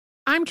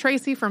I'm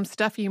Tracy from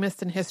Stuff You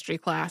Missed in History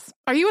class.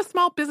 Are you a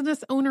small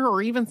business owner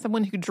or even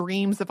someone who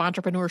dreams of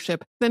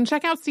entrepreneurship? Then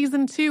check out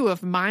Season 2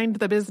 of Mind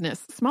the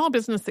Business, small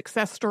business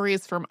success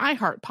stories from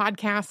iHeart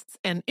Podcasts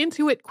and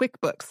Intuit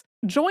QuickBooks.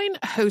 Join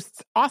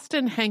hosts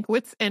Austin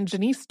Hankwitz and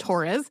Janice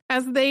Torres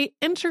as they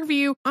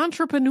interview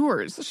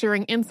entrepreneurs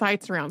sharing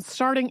insights around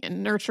starting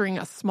and nurturing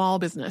a small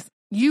business.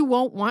 You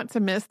won't want to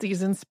miss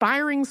these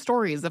inspiring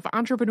stories of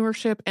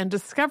entrepreneurship and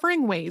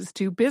discovering ways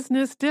to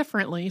business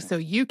differently so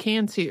you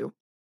can too.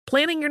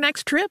 Planning your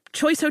next trip?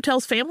 Choice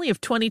Hotels' family of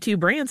 22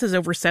 brands has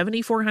over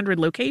 7,400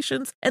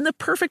 locations and the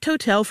perfect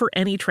hotel for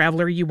any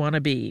traveler you want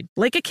to be.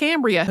 Like a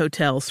Cambria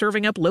Hotel,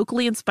 serving up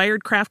locally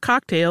inspired craft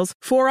cocktails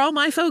for all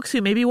my folks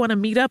who maybe want to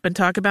meet up and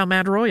talk about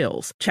Mad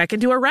Royals. Check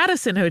into a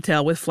Radisson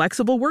Hotel with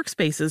flexible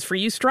workspaces for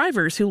you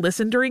strivers who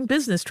listen during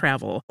business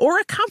travel. Or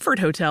a Comfort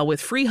Hotel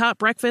with free hot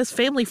breakfast,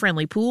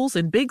 family-friendly pools,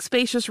 and big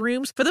spacious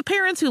rooms for the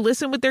parents who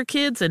listen with their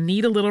kids and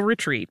need a little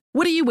retreat.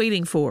 What are you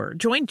waiting for?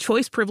 Join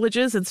Choice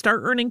Privileges and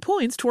start earning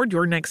points toward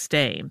your next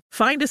stay.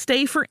 Find a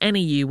stay for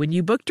any you when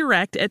you book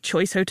direct at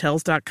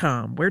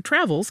choicehotels.com, where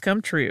travels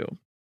come true.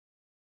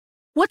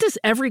 What does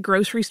every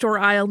grocery store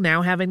aisle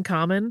now have in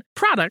common?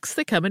 Products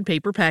that come in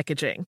paper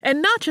packaging.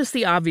 And not just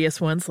the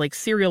obvious ones like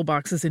cereal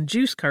boxes and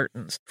juice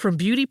cartons. From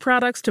beauty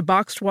products to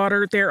boxed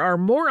water, there are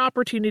more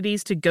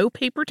opportunities to go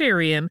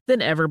papertarian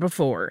than ever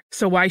before.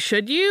 So why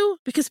should you?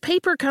 Because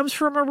paper comes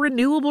from a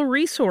renewable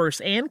resource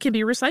and can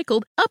be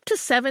recycled up to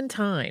 7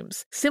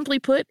 times. Simply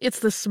put, it's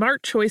the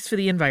smart choice for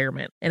the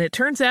environment. And it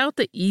turns out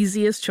the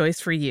easiest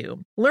choice for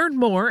you. Learn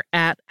more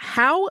at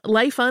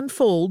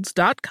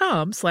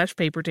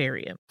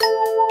howlifeunfolds.com/papertarian.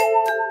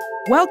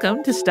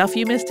 Welcome to Stuff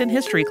You Missed in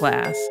History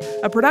class,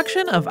 a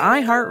production of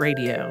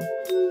iHeartRadio.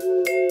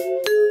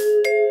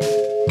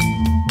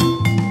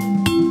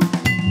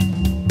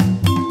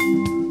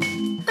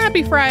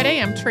 Happy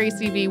Friday, I'm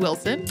Tracy V.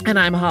 Wilson. And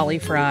I'm Holly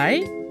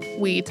Fry.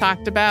 We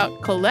talked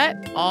about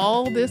Colette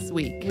all this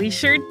week. We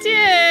sure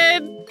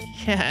did.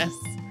 Yes.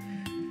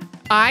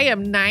 I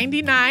am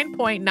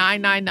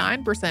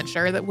 99.999%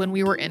 sure that when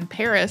we were in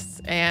Paris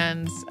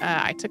and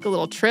I took a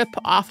little trip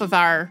off of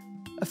our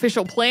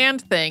official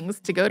planned things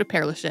to go to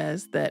Père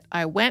Lachaise, that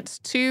I went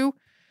to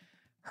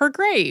her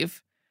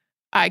grave.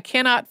 I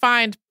cannot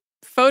find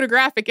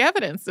photographic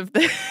evidence of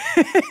this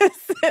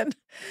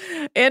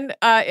in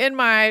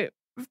my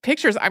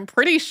pictures. I'm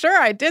pretty sure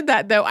I did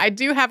that, though. I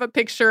do have a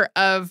picture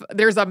of,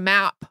 there's a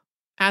map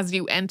as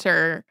you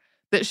enter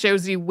that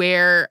shows you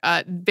where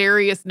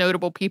various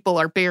notable people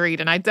are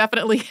buried. And I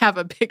definitely have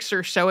a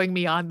picture showing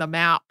me on the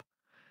map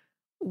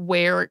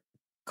where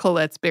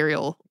Colette's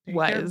burial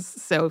was.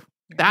 So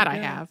that I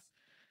have.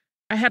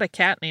 I had a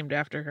cat named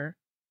after her.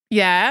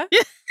 Yeah?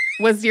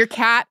 Was your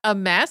cat a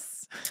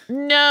mess?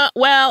 No,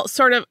 well,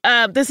 sort of.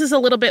 This is a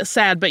little bit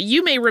sad, but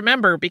you may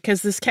remember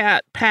because this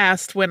cat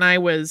passed when I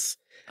was,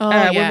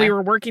 when we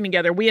were working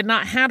together. We had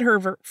not had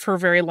her for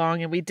very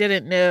long, and we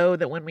didn't know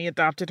that when we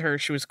adopted her,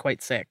 she was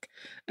quite sick.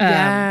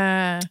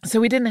 So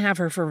we didn't have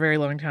her for a very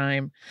long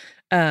time.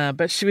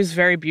 But she was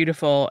very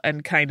beautiful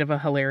and kind of a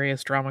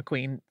hilarious drama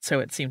queen,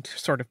 so it seemed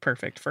sort of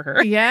perfect for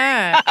her.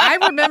 Yeah. I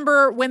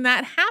remember when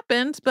that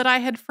happened, but I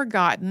had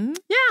forgotten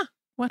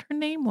what her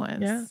name was.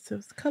 Yeah, so it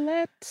was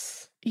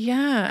Colette.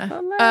 Yeah.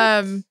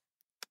 Colette.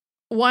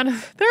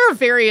 There are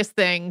various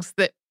things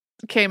that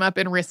came up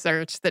in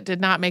research that did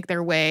not make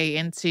their way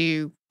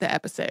into the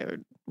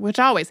episode, which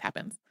always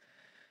happens.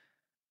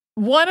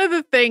 One of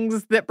the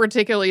things that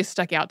particularly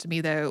stuck out to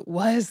me, though,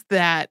 was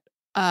that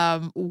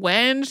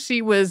when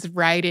she was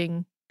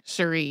writing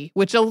Cherie,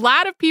 which a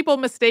lot of people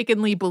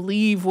mistakenly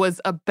believe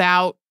was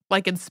about,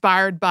 like,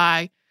 inspired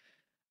by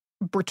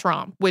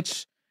Bertrand,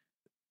 which,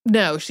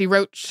 no, she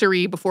wrote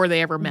Cherie before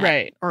they ever met.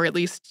 Right. Or at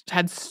least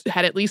had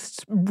at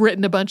least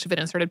written a bunch of it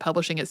and started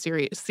publishing it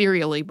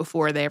serially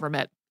before they ever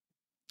met.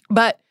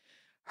 But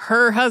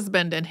her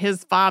husband and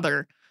his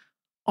father,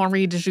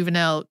 Henri de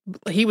Jouvenel,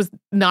 he was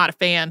not a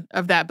fan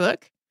of that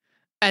book.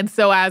 And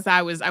so as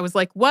I was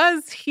like,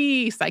 was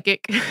he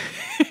psychic?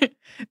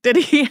 Did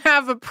he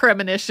have a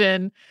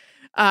premonition?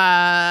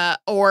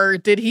 Or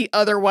did he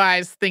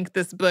otherwise think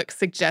this book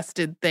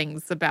suggested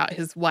things about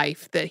his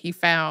wife that he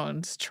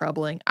found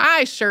troubling?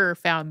 I sure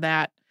found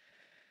that.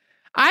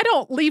 I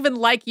don't even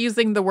like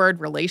using the word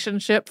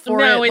relationship for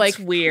it. No, it's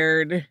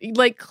weird.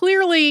 Like,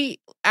 clearly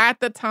at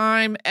the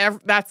time,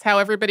 that's how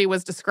everybody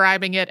was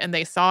describing it, and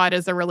they saw it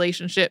as a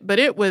relationship, but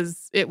it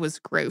was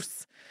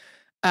gross.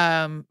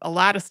 A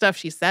lot of stuff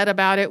she said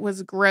about it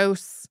was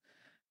gross.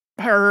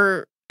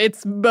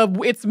 It's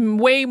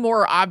way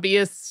more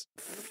obvious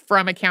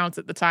from accounts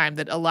at the time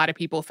that a lot of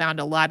people found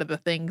a lot of the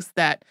things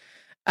that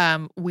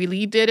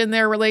Willy did in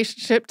their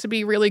relationship to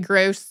be really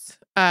gross.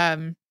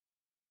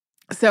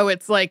 So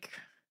it's like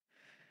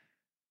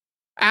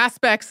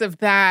aspects of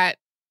that,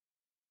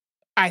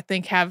 I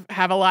think, have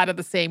a lot of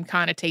the same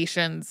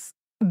connotations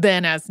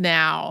then as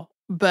now.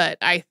 But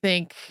I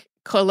think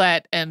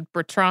Colette and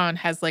Bertrand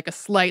has like a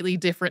slightly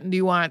different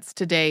nuance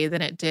today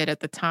than it did at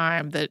the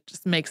time that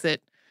just makes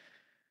it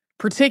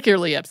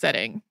particularly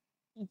upsetting.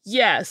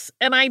 Yes.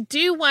 And I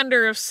do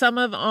wonder if some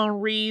of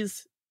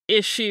Henri's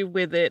issue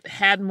with it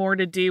had more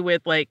to do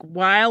with, like,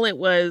 while it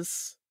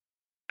was,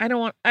 I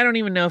don't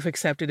even know if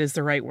accepted is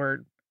the right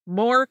word,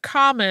 more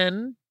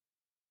common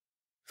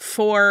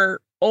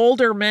for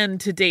older men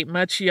to date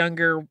much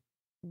younger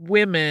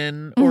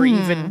women or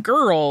even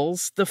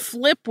girls, the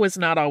flip was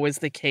not always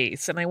the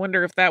case. And I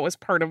wonder if that was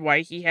part of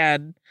why he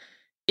had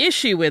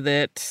issue with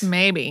it.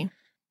 Maybe.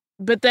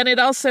 But then it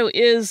also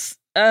is,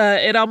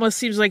 it almost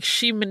seems like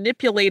she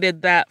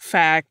manipulated that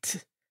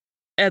fact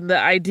and the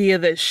idea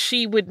that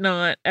she would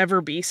not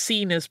ever be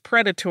seen as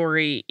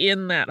predatory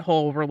in that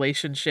whole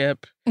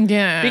relationship.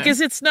 Yeah. Because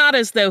it's not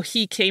as though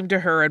he came to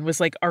her and was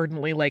like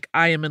ardently like,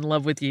 I am in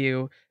love with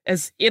you.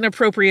 As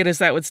inappropriate as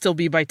that would still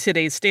be by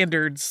today's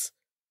standards,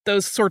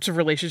 those sorts of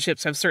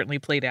relationships have certainly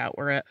played out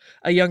where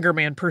a younger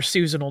man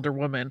pursues an older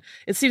woman.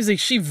 It seems like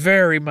she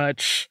very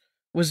much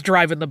was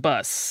driving the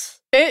bus.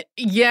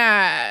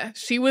 Yeah,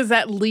 she was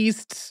at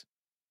least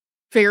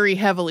very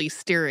heavily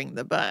steering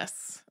the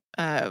bus.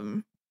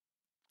 And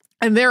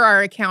there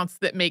are accounts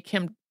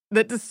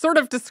that sort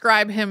of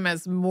describe him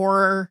as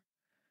more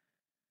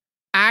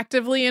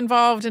actively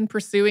involved in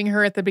pursuing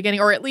her at the beginning,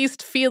 or at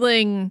least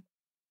feeling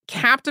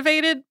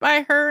captivated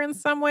by her in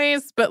some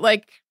ways. But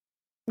like,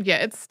 yeah,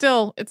 it's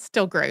still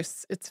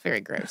gross. It's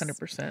very gross.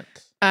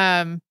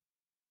 100%.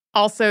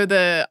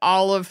 Also,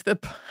 all of the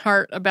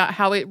part about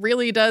how it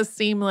really does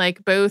seem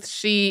like both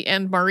she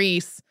and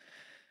Maurice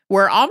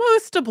were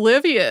almost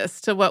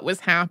oblivious to what was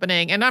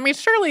happening. And I mean,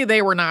 surely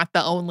they were not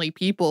the only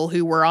people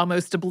who were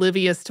almost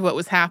oblivious to what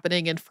was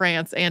happening in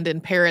France and in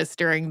Paris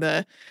during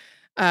the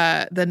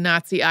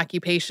Nazi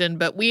occupation.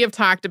 But we have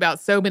talked about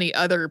so many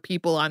other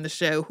people on the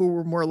show who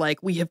were more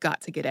like, we have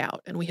got to get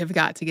out, and we have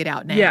got to get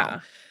out now. Yeah.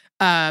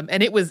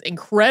 And it was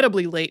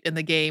incredibly late in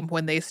the game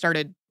when they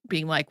started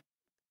being like,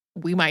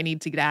 we might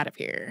need to get out of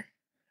here.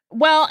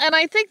 Well, and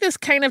I think this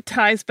kind of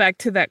ties back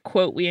to that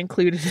quote we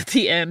included at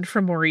the end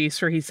from Maurice,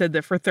 where he said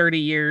that for 30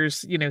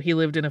 years, he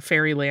lived in a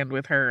fairyland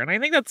with her. And I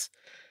think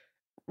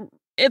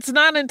it's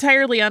not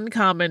entirely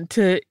uncommon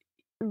to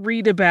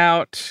read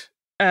about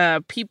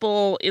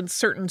people in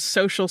certain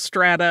social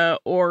strata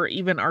or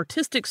even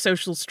artistic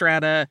social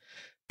strata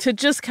to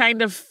just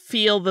kind of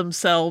feel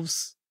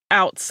themselves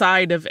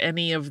outside of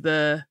any of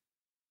the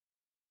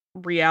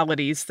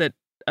realities that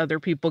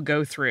other people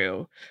go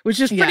through, which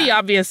is pretty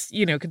obvious,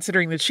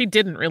 considering that she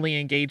didn't really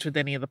engage with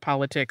any of the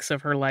politics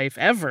of her life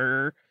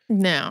ever.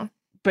 No.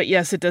 But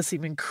yes, it does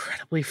seem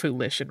incredibly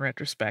foolish in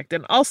retrospect.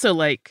 And also,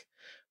 like,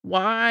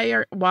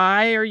 why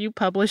are you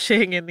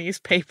publishing in these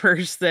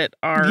papers that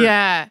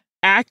are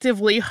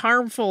actively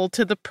harmful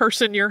to the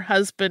person your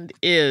husband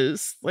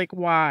is? Like,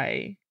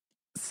 why?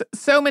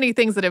 So many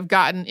things that have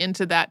gotten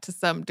into that to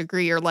some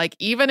degree are like,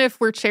 even if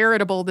we're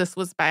charitable, this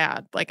was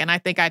bad. Like, and I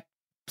think I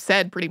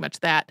said pretty much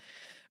that.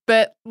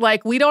 But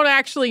like, we don't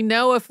actually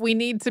know if we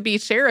need to be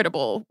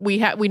charitable. We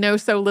know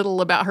so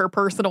little about her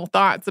personal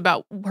thoughts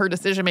about her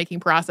decision-making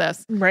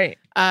process. Right.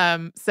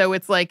 So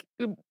it's like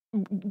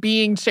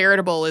being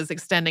charitable is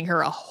extending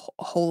her a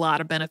whole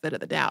lot of benefit of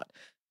the doubt.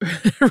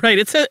 Right.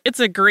 It's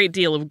a great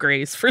deal of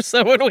grace for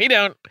someone we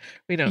don't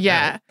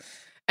know.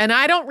 And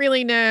I don't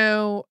really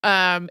know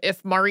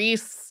if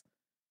Maurice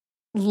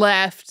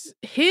left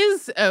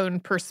his own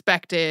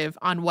perspective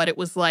on what it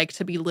was like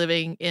to be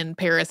living in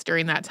Paris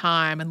during that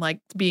time and like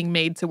being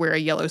made to wear a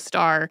yellow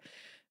star.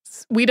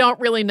 We don't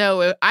really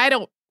know.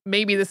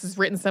 Maybe this is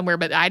written somewhere,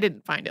 but I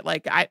didn't find it.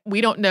 Like,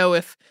 we don't know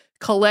if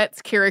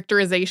Colette's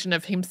characterization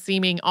of him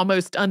seeming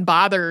almost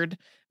unbothered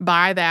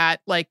by that,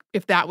 like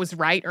if that was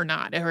right or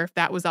not, or if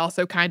that was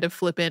also kind of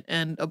flippant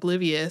and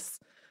oblivious.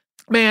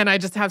 Man, I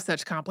just have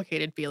such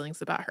complicated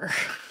feelings about her.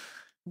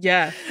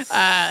 Yeah.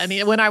 I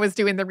mean, when I was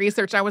doing the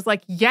research, I was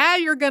like, yeah,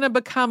 you're going to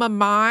become a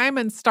mime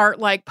and start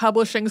like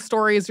publishing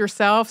stories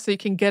yourself so you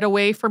can get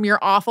away from your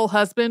awful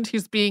husband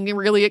who's being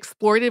really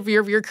exploitive of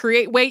your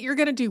Wait, you're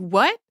going to do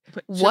what?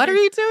 What are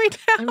you doing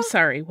now? I'm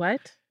sorry,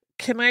 what?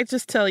 Can I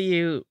just tell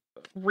you,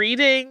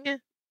 reading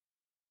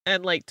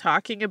and like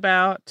talking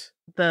about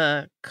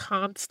the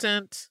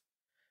constant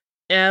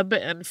ebb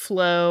and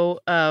flow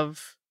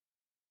of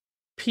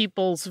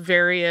people's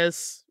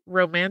various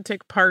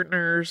romantic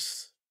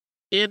partners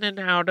in and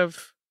out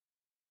of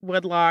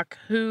wedlock,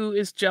 who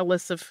is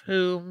jealous of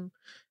whom.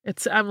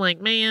 I'm like,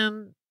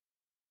 man,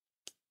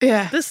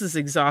 this is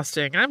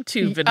exhausting. I'm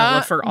too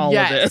vanilla for all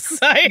of this.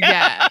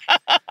 Yeah.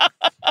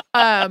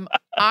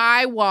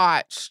 I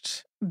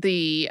watched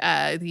the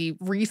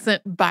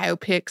recent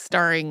biopic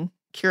starring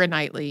Keira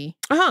Knightley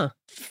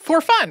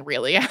for fun,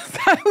 really, as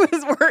I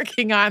was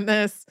working on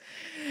this.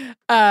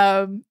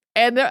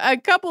 And a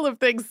couple of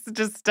things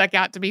just stuck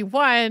out to me.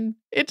 One,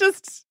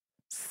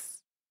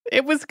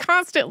 it was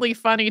constantly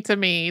funny to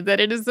me that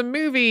it is a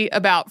movie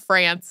about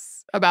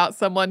France, about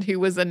someone who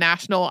was a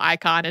national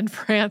icon in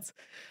France.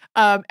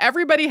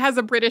 Everybody has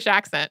a British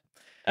accent.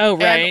 Oh,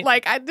 right. And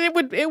like,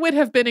 it would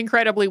have been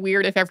incredibly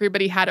weird if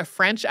everybody had a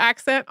French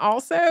accent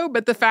also.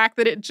 But the fact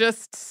that it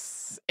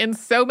just, in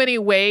so many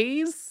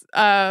ways,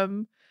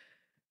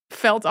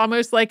 felt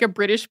almost like a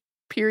British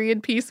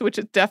period piece, which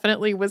it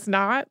definitely was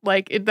not.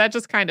 That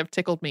just kind of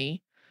tickled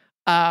me.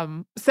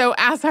 So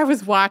as I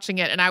was watching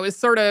it, and I was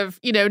sort of,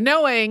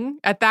 knowing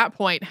at that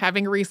point,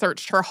 having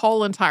researched her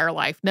whole entire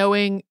life,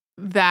 knowing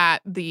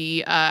that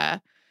the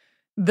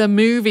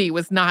movie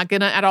was not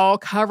going to at all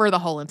cover the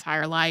whole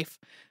entire life,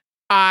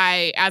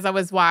 as I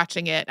was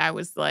watching it, I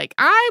was like,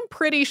 I'm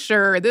pretty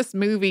sure this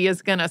movie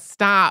is going to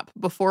stop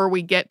before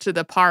we get to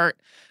the part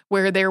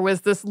where there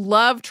was this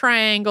love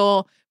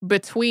triangle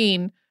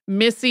between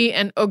Missy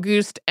and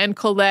Auguste and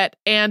Colette,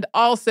 and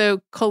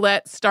also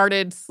Colette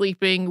started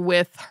sleeping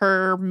with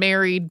her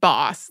married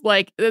boss.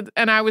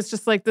 And I was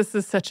just like, this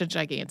is such a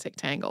gigantic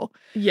tangle.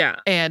 Yeah.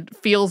 And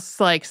feels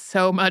like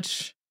so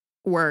much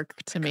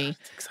work to me.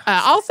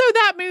 Also,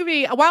 that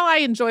movie, while I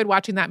enjoyed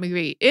watching that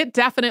movie, it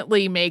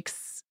definitely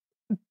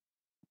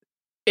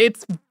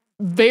it's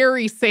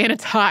very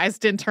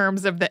sanitized in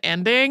terms of the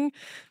ending.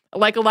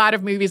 Like a lot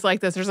of movies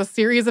like this, there's a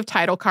series of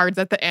title cards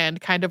at the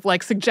end, kind of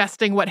like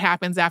suggesting what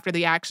happens after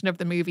the action of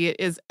the movie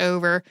is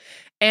over.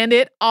 And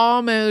it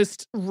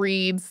almost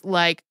reads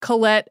like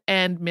Colette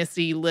and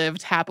Missy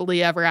lived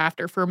happily ever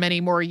after for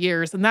many more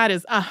years. And that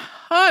is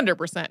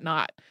 100%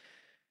 not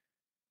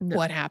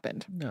what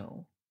happened.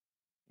 No.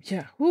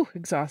 Yeah. Whew,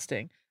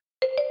 exhausting.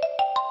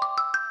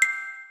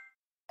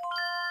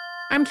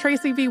 I'm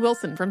Tracy V.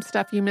 Wilson from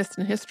Stuff You Missed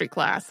in History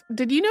Class.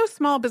 Did you know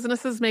small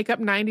businesses make up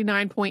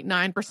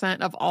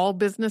 99.9% of all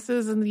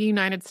businesses in the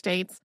United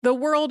States? The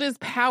world is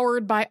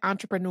powered by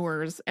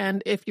entrepreneurs,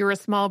 and if you're a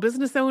small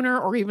business owner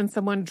or even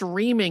someone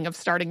dreaming of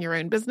starting your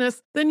own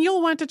business, then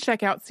you'll want to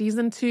check out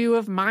Season 2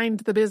 of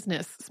Mind the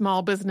Business,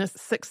 Small Business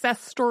Success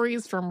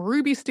Stories from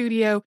Ruby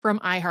Studio, from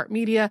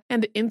iHeartMedia,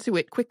 and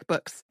Intuit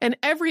QuickBooks. And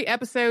every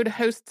episode,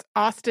 hosts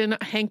Austin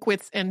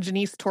Hankwitz and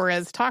Janice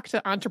Torres talk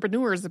to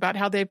entrepreneurs about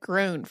how they've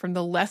grown from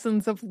the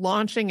lessons of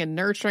launching and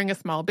nurturing a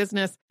small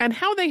business and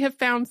how they have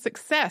found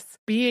success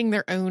being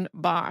their own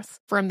boss.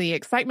 From the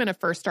excitement of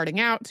first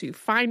starting out to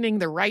finding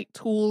the right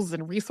tools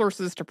and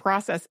resources to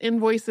process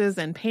invoices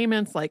and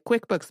payments like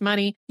QuickBooks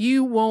Money,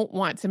 you won't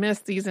want to miss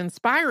these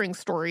inspiring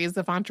stories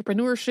of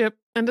entrepreneurship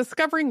and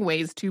discovering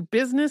ways to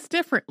business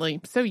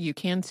differently so you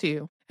can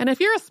too. And if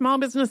you're a small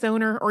business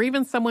owner or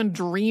even someone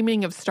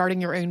dreaming of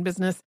starting your own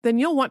business, then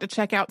you'll want to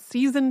check out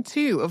Season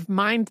 2 of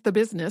Mind the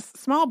Business,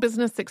 Small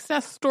Business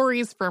Success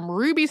Stories from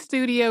Ruby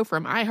Studio,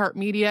 from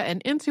iHeartMedia,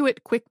 and Intuit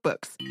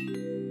QuickBooks.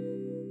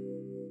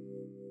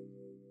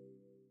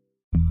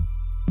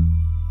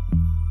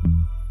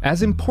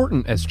 As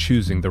important as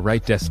choosing the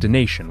right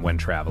destination when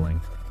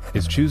traveling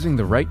is choosing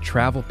the right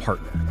travel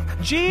partner.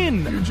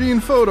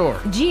 Eugene Fodor.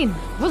 Gene,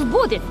 was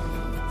будет?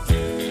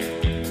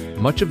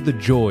 Much of the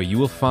joy you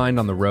will find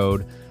on the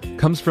road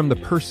comes from the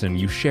person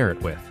you share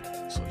it with.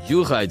 So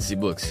you write the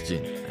books,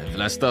 Gene, and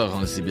Vlastar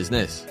runs the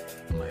business.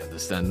 I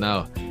understand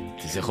now.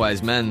 It is a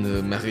wise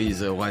man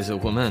marries a wiser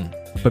woman.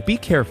 But be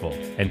careful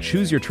and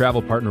choose your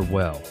travel partner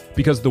well,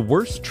 because the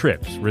worst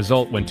trips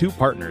result when two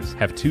partners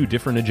have two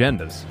different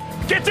agendas.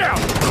 Get down!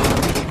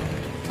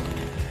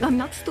 I'm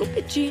not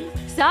stupid, Gene.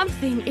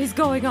 Something is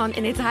going on,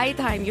 and it's high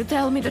time you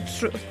tell me the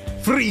truth.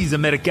 Freeze,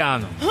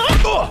 Americano!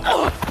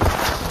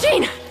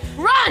 Gene,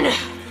 run!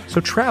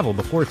 So travel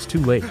before it's too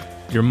late.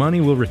 Your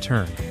money will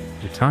return,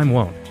 your time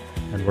won't,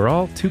 and we're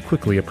all too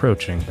quickly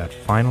approaching that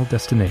final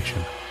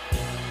destination.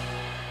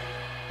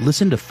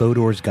 Listen to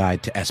Fodor's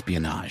Guide to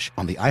Espionage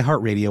on the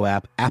iHeartRadio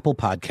app, Apple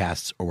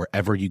Podcasts, or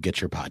wherever you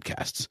get your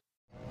podcasts.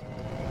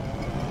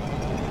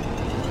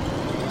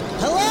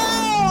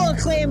 Hello,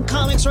 acclaimed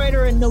comics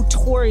writer and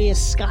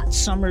notorious Scott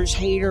Summers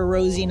hater,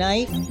 Rosie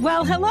Knight.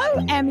 Well,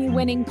 hello,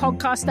 Emmy-winning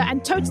podcaster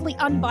and totally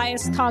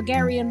unbiased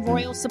Targaryen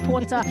royal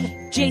supporter,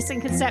 Jason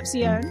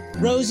Concepcion.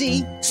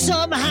 Rosie,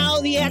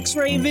 somehow the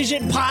X-Ray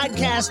Vision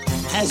podcast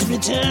has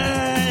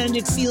returned.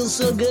 It feels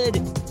so good.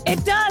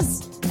 It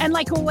does. And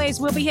like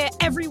always, we'll be here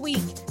every week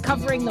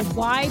covering the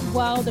wide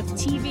world of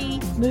TV,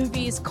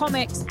 movies,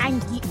 comics,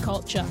 and geek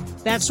culture.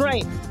 That's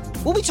right.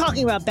 We'll be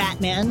talking about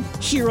Batman,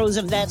 heroes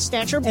of that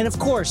stature, and of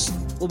course,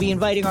 we'll be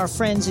inviting our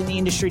friends in the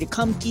industry to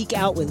come geek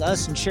out with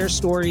us and share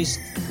stories.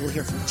 We'll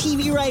hear from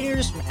TV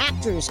writers, from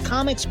actors,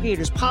 comics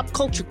creators, pop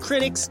culture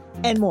critics,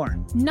 and more.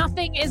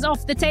 Nothing is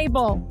off the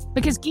table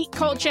because geek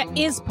culture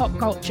is pop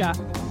culture,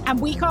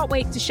 and we can't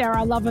wait to share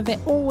our love of it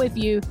all with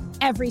you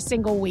every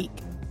single week.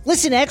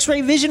 Listen to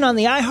X-Ray Vision on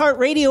the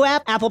iHeartRadio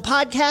app, Apple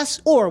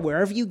Podcasts, or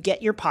wherever you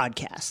get your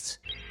podcasts.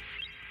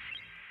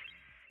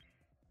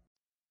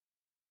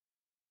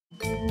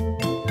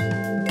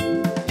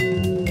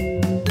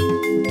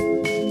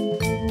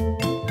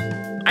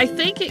 I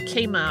think it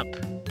came up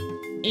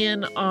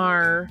in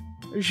our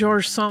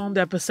George Sand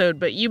episode,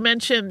 but you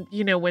mentioned,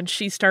 when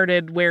she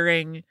started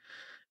wearing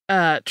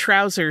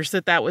trousers,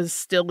 that was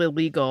still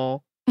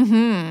illegal.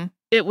 Mm-hmm.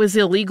 it was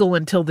illegal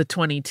until the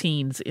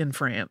 20-teens in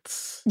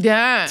France.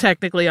 Yeah.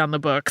 Technically on the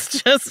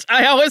books. Just,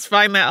 I always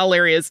find that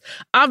hilarious.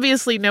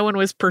 Obviously, no one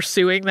was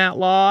pursuing that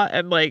law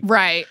and like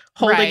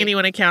holding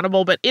anyone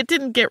accountable, but it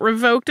didn't get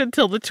revoked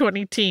until the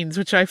 20-teens,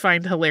 which I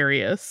find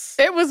hilarious.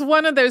 It was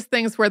one of those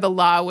things where the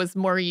law was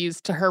more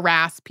used to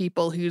harass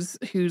people whose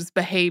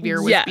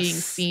behavior was being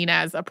seen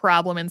as a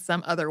problem in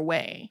some other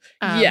way.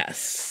 Yes.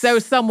 So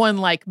someone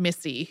like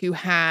Missy, who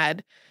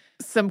had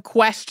some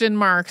question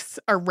marks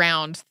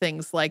around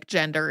things like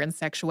gender and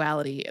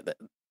sexuality.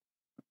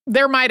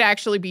 There might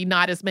actually be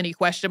not as many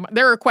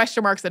there are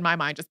question marks in my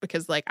mind just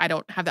because like I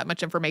don't have that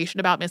much information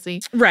about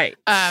Missy. Right.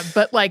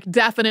 But like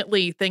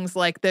definitely things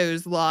like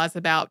those laws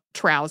about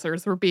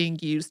trousers were being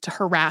used to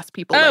harass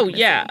people. Oh, like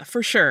yeah,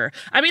 for sure.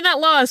 I mean, that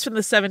law is from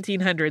the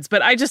 1700s,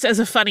 but I just, as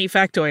a funny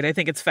factoid, I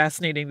think it's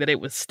fascinating that it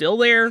was still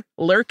there,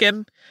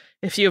 lurking,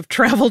 if you have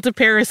traveled to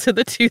Paris in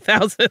the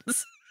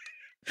 2000s.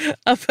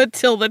 Up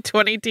until the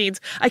 20-teens.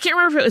 I can't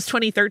remember if it was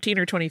 2013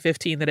 or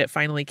 2015 that it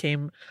finally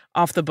came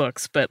off the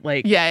books, but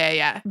like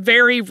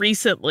very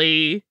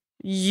recently,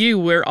 you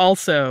were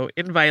also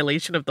in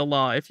violation of the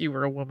law if you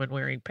were a woman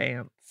wearing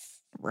pants.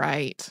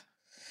 Right.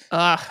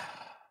 Ugh.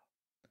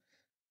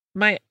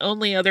 My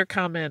only other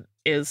comment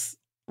is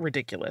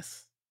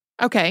ridiculous.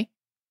 Okay.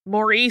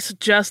 Maurice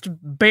just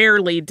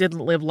barely didn't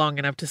live long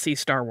enough to see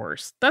Star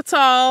Wars. That's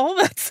all.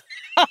 That's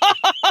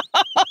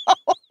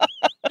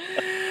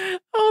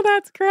Oh,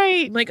 that's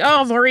great. Like,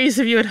 oh, Maurice,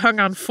 if you had hung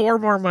on 4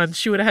 more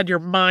months, you would have had your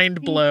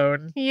mind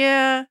blown.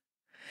 Yeah.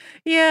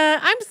 Yeah.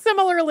 I'm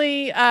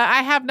similarly,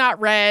 I have not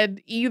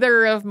read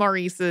either of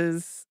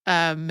Maurice's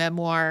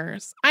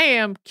memoirs. I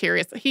am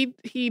curious.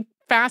 He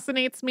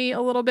fascinates me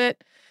a little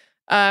bit.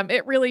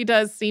 It really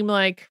does seem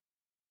like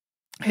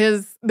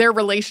their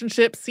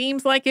relationship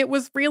seems like it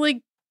was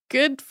really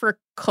good for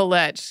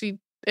Colette.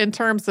 In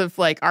terms of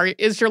like,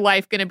 is your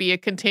life going to be a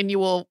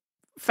continual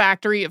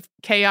factory of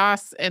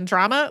chaos and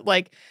drama?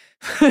 Like,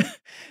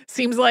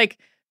 seems like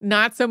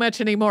not so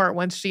much anymore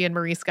once she and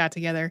Maurice got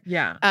together.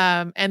 Yeah.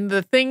 And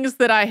the things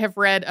that I have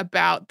read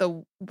about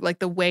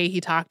the way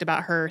he talked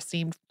about her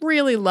seemed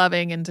really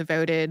loving and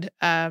devoted.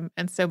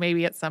 And so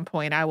maybe at some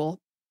point I will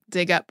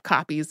dig up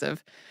copies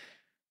of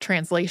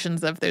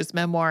translations of those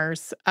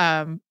memoirs.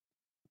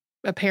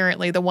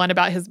 Apparently the one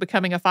about his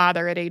becoming a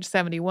father at age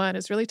 71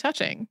 is really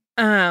touching.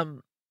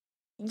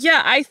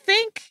 Yeah, I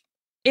think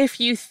if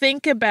you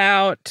think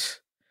about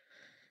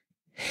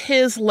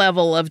his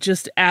level of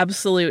just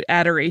absolute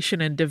adoration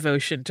and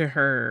devotion to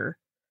her,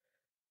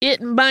 it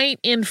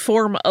might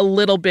inform a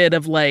little bit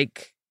of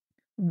like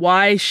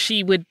why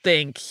she would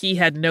think he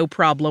had no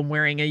problem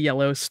wearing a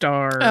yellow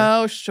star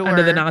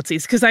under the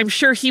Nazis. Because I'm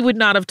sure he would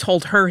not have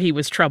told her he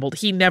was troubled.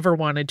 He never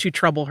wanted to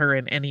trouble her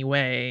in any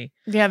way.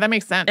 Yeah, that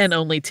makes sense. And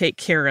only take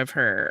care of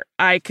her.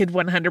 I could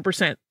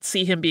 100%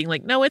 see him being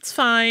like, no, it's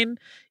fine.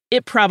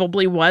 It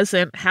probably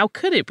wasn't. How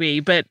could it be?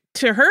 But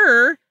to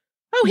her,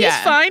 he's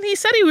fine. He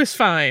said he was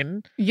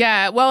fine.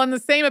 Yeah. Well, and the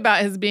same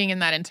about his being in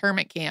that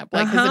internment camp.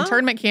 Like his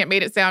internment camp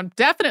made it sound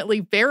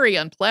definitely very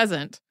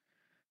unpleasant.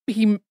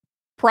 He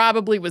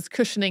probably was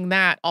cushioning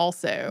that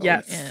also.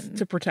 Yes.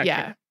 To protect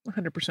her.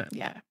 100%.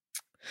 Yeah.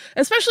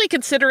 Especially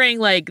considering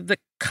like the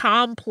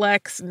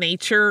complex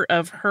nature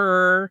of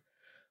her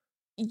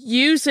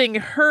using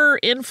her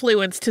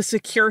influence to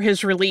secure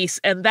his release,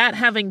 and that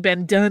having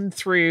been done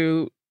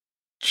through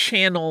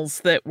channels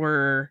that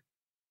were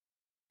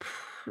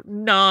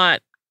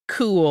not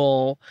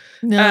cool.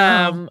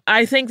 No.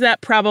 I think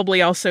that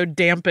probably also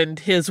dampened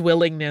his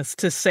willingness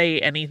to say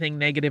anything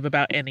negative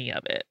about any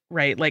of it,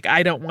 right? Like,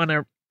 I don't want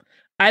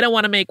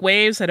to make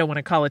waves. I don't want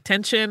to call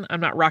attention.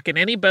 I'm not rocking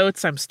any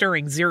boats. I'm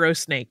stirring 0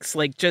 snakes.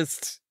 Like,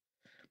 just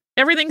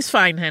everything's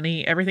fine,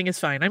 honey. Everything is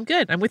fine. I'm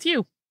good. I'm with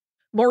you.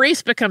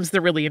 Maurice becomes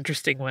the really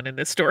interesting one in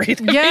this story.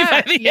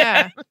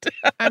 Yeah.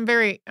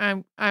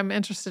 I'm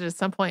interested at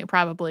some point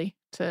probably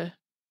to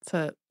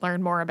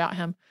learn more about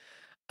him.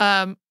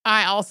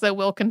 I also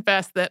will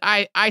confess that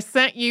I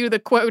sent you the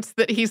quotes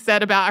that he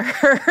said about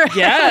her.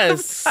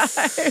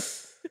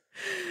 Yes.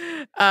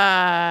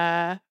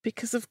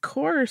 Because of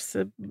course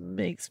it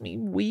makes me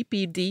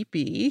weepy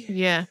deepy.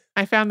 Yeah.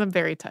 I found them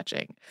very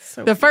touching.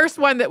 So the first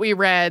one that we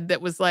read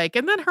that was like,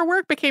 and then her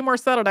work became more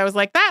settled. I was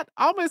like, that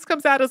almost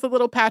comes out as a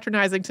little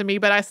patronizing to me,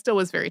 but I still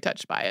was very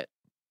touched by it.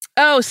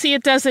 Oh, see,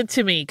 it doesn't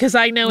to me because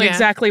I know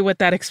exactly what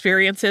that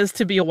experience is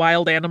to be a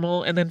wild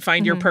animal and then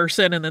find your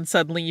person and then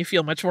suddenly you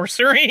feel much more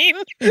serene.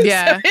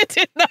 Yeah. So it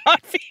did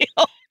not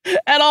feel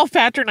at all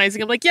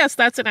patronizing. I'm like, yes,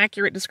 that's an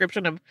accurate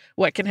description of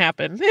what can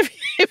happen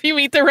if you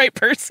meet the right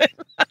person.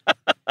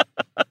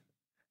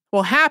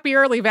 Well, happy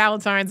early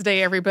Valentine's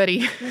Day,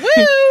 everybody.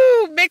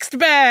 Woo! Mixed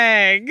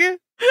bag.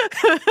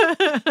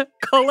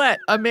 Colette,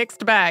 a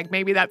mixed bag.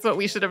 Maybe that's what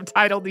we should have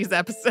titled these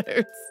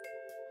episodes.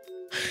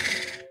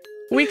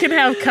 We can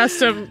have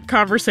custom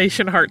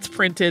conversation hearts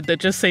printed that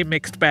just say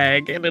mixed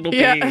bag and it'll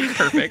be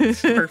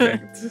perfect.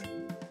 Perfect.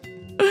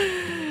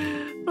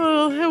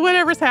 Well,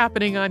 whatever's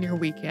happening on your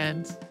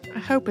weekend, I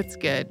hope it's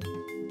good.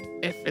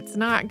 If it's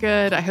not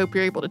good, I hope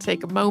you're able to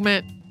take a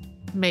moment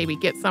maybe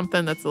get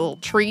something that's a little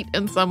treat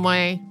in some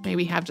way,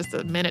 maybe have just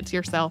a minute to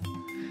yourself.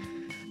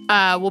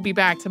 We'll be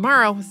back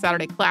tomorrow with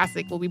Saturday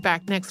Classic. We'll be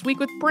back next week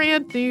with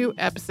brand new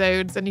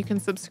episodes, and you can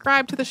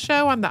subscribe to the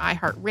show on the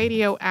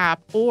iHeartRadio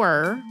app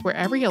or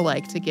wherever you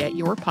like to get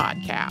your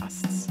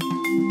podcasts.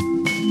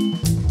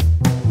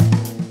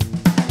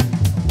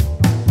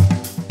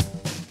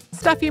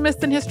 Stuff You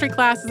Missed in History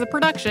Class is a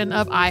production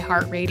of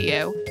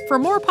iHeartRadio. For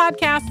more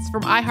podcasts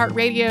from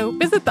iHeartRadio,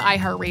 visit the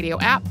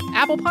iHeartRadio app,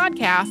 Apple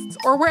Podcasts,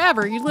 or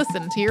wherever you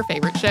listen to your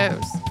favorite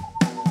shows.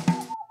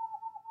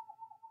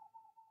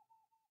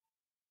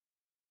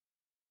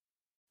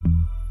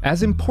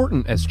 As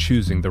important as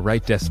choosing the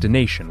right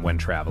destination when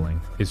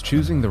traveling is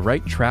choosing the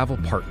right travel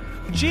partner.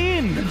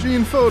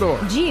 Eugene Fodor.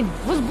 Jean,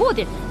 was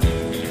будет?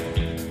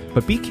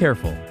 But be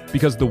careful,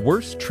 because the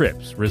worst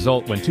trips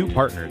result when two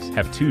partners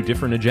have two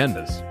different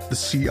agendas. The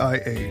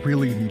CIA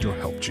really need your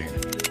help, Gene.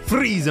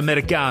 Freeze,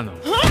 Americano.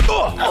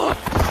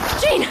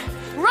 Jean,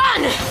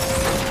 run!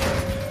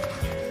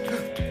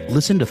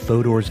 Listen to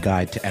Fodor's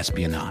Guide to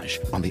Espionage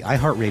on the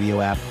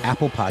iHeartRadio app,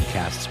 Apple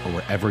Podcasts, or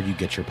wherever you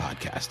get your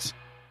podcasts.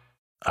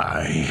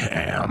 I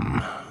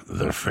am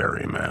the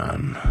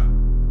ferryman.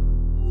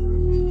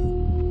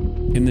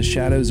 In the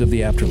shadows of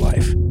the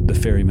afterlife, the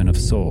Ferryman of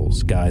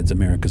Souls guides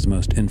America's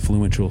most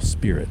influential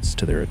spirits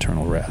to their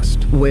eternal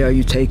rest. Where are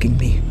you taking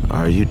me?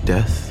 Are you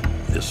death?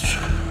 This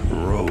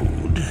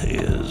road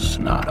is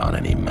not on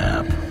any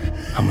map.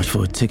 How much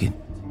for a ticket?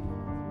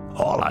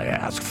 All I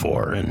ask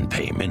for in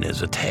payment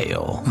is a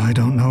tale. I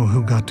don't know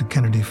who got to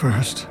Kennedy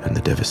first. And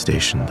the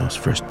devastation those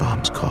first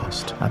bombs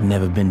caused. I've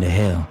never been to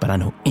hell, but I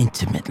know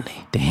intimately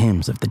the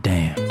hymns of the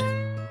damned.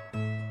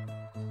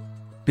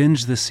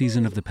 Binge this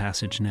season of The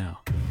Passage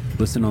now.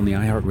 Listen on the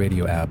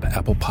iHeartRadio app,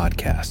 Apple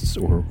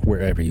Podcasts, or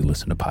wherever you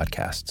listen to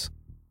podcasts.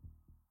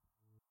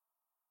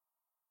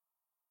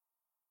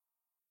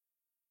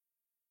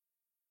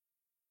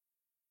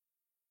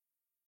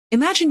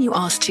 Imagine you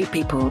ask two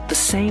people the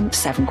same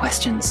 7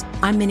 questions.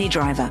 I'm Minnie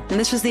Driver, and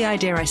this was the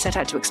idea I set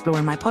out to explore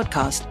in my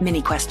podcast,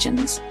 Minnie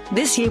Questions.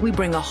 This year, we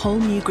bring a whole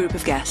new group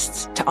of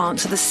guests to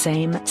answer the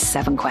same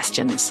 7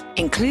 questions,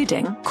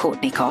 including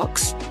Courtney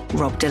Cox,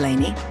 Rob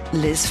Delaney,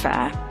 Liz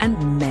Phair,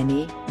 and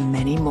many,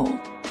 many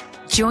more.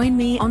 Join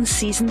me on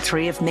Season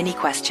 3 of Minnie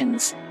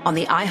Questions on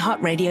the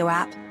iHeartRadio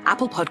app,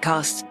 Apple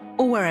Podcasts,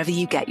 or wherever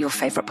you get your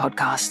favorite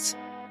podcasts.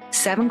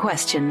 7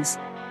 questions,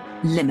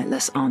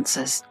 limitless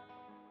answers.